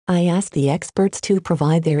I asked the experts to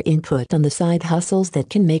provide their input on the side hustles that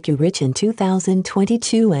can make you rich in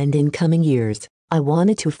 2022 and in coming years. I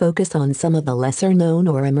wanted to focus on some of the lesser-known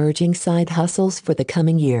or emerging side hustles for the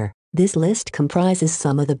coming year. This list comprises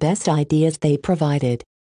some of the best ideas they provided.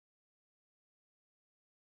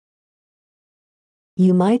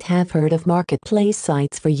 You might have heard of marketplace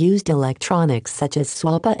sites for used electronics such as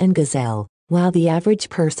Swappa and Gazelle. While the average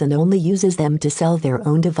person only uses them to sell their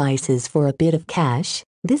own devices for a bit of cash,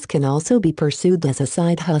 this can also be pursued as a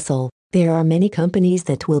side hustle. There are many companies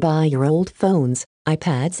that will buy your old phones,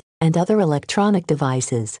 iPads, and other electronic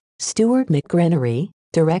devices. Stewart McGrenary,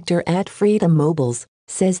 director at Freedom Mobiles,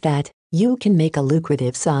 says that you can make a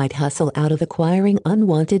lucrative side hustle out of acquiring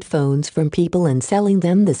unwanted phones from people and selling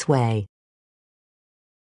them this way.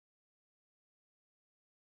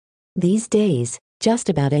 These days, just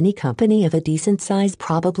about any company of a decent size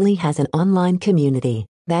probably has an online community.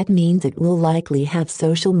 That means it will likely have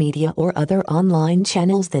social media or other online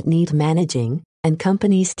channels that need managing, and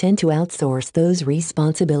companies tend to outsource those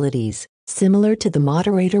responsibilities. Similar to the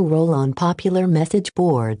moderator role on popular message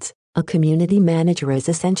boards, a community manager is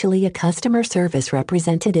essentially a customer service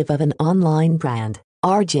representative of an online brand.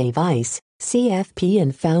 RJ Weiss, CFP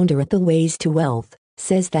and founder at The Ways to Wealth,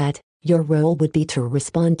 says that your role would be to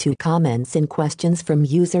respond to comments and questions from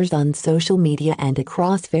users on social media and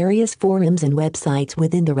across various forums and websites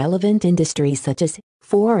within the relevant industry such as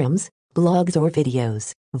forums, blogs or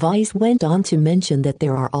videos. Weiss went on to mention that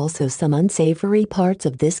there are also some unsavory parts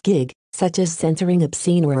of this gig, such as censoring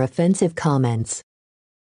obscene or offensive comments.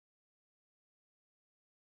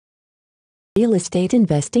 Real estate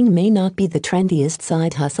investing may not be the trendiest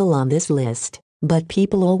side hustle on this list, but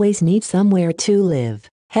people always need somewhere to live.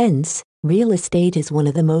 Hence, real estate is one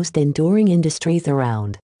of the most enduring industries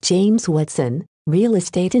around. James Watson, real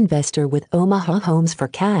estate investor with Omaha Homes for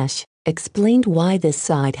Cash, explained why this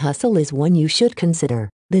side hustle is one you should consider.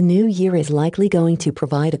 The new year is likely going to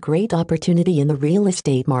provide a great opportunity in the real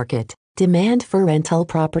estate market. Demand for rental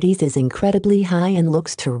properties is incredibly high and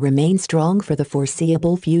looks to remain strong for the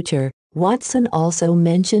foreseeable future. Watson also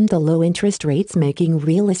mentioned the low interest rates making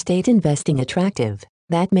real estate investing attractive.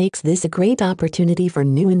 That makes this a great opportunity for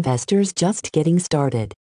new investors just getting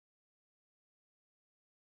started.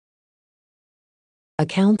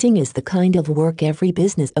 Accounting is the kind of work every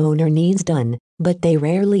business owner needs done, but they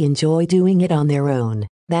rarely enjoy doing it on their own.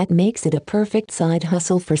 That makes it a perfect side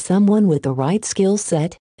hustle for someone with the right skill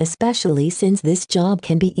set, especially since this job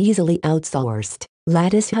can be easily outsourced.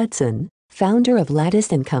 Lattice Hudson, founder of Lattice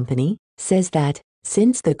 & Company, says that,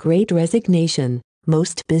 since the Great Resignation,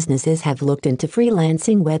 most businesses have looked into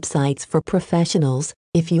freelancing websites for professionals.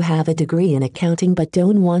 If you have a degree in accounting but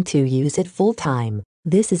don't want to use it full-time,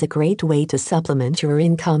 this is a great way to supplement your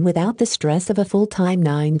income without the stress of a full-time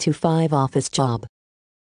 9-to-5 office job.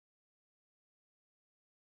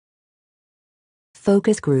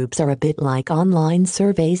 Focus groups are a bit like online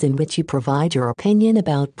surveys in which you provide your opinion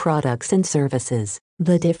about products and services.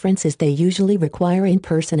 The difference is they usually require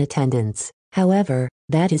in-person attendance. However,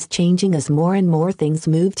 that is changing as more and more things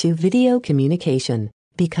move to video communication.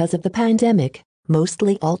 Because of the pandemic,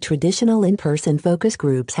 mostly all traditional in-person focus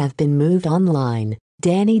groups have been moved online.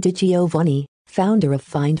 Danny DiGiovanni, founder of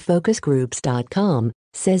FindFocusGroups.com,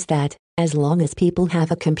 says that, as long as people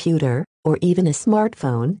have a computer, or even a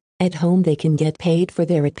smartphone, at home they can get paid for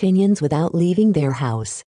their opinions without leaving their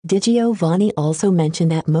house. DiGiovanni also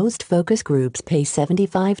mentioned that most focus groups pay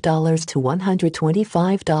 $75 to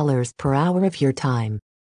 $125 per hour of your time.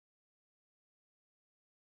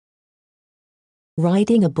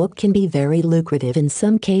 Writing a book can be very lucrative in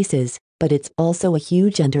some cases, but it's also a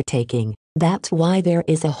huge undertaking. That's why there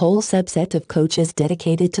is a whole subset of coaches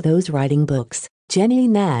dedicated to those writing books. Jenny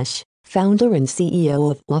Nash, founder and CEO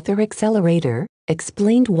of Author Accelerator,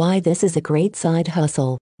 explained why this is a great side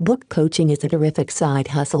hustle. Book coaching is a terrific side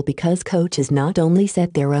hustle because coaches not only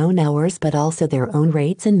set their own hours but also their own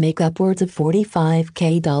rates and make upwards of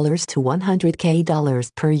 $45,000 to $100,000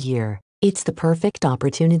 per year. It's the perfect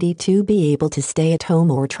opportunity to be able to stay at home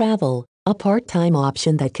or travel, a part-time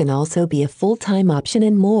option that can also be a full-time option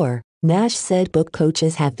and more. Nash said book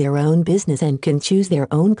coaches have their own business and can choose their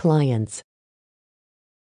own clients.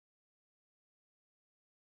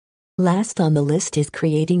 Last on the list is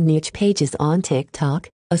creating niche pages on TikTok,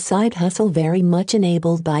 a side hustle very much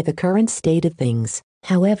enabled by the current state of things.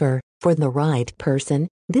 However, for the right person,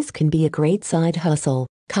 this can be a great side hustle.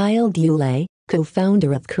 Kyle Dulé,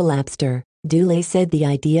 co-founder of Collapster, Dulé said the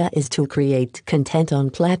idea is to create content on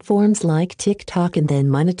platforms like TikTok and then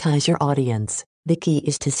monetize your audience. The key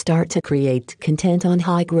is to start to create content on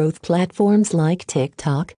high-growth platforms like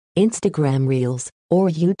TikTok, Instagram Reels, or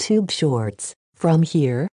YouTube Shorts. From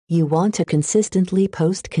here, You want to consistently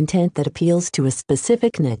post content that appeals to a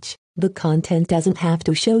specific niche. The content doesn't have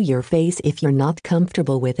to show your face if you're not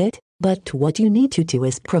comfortable with it, but what you need to do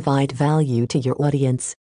is provide value to your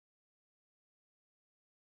audience.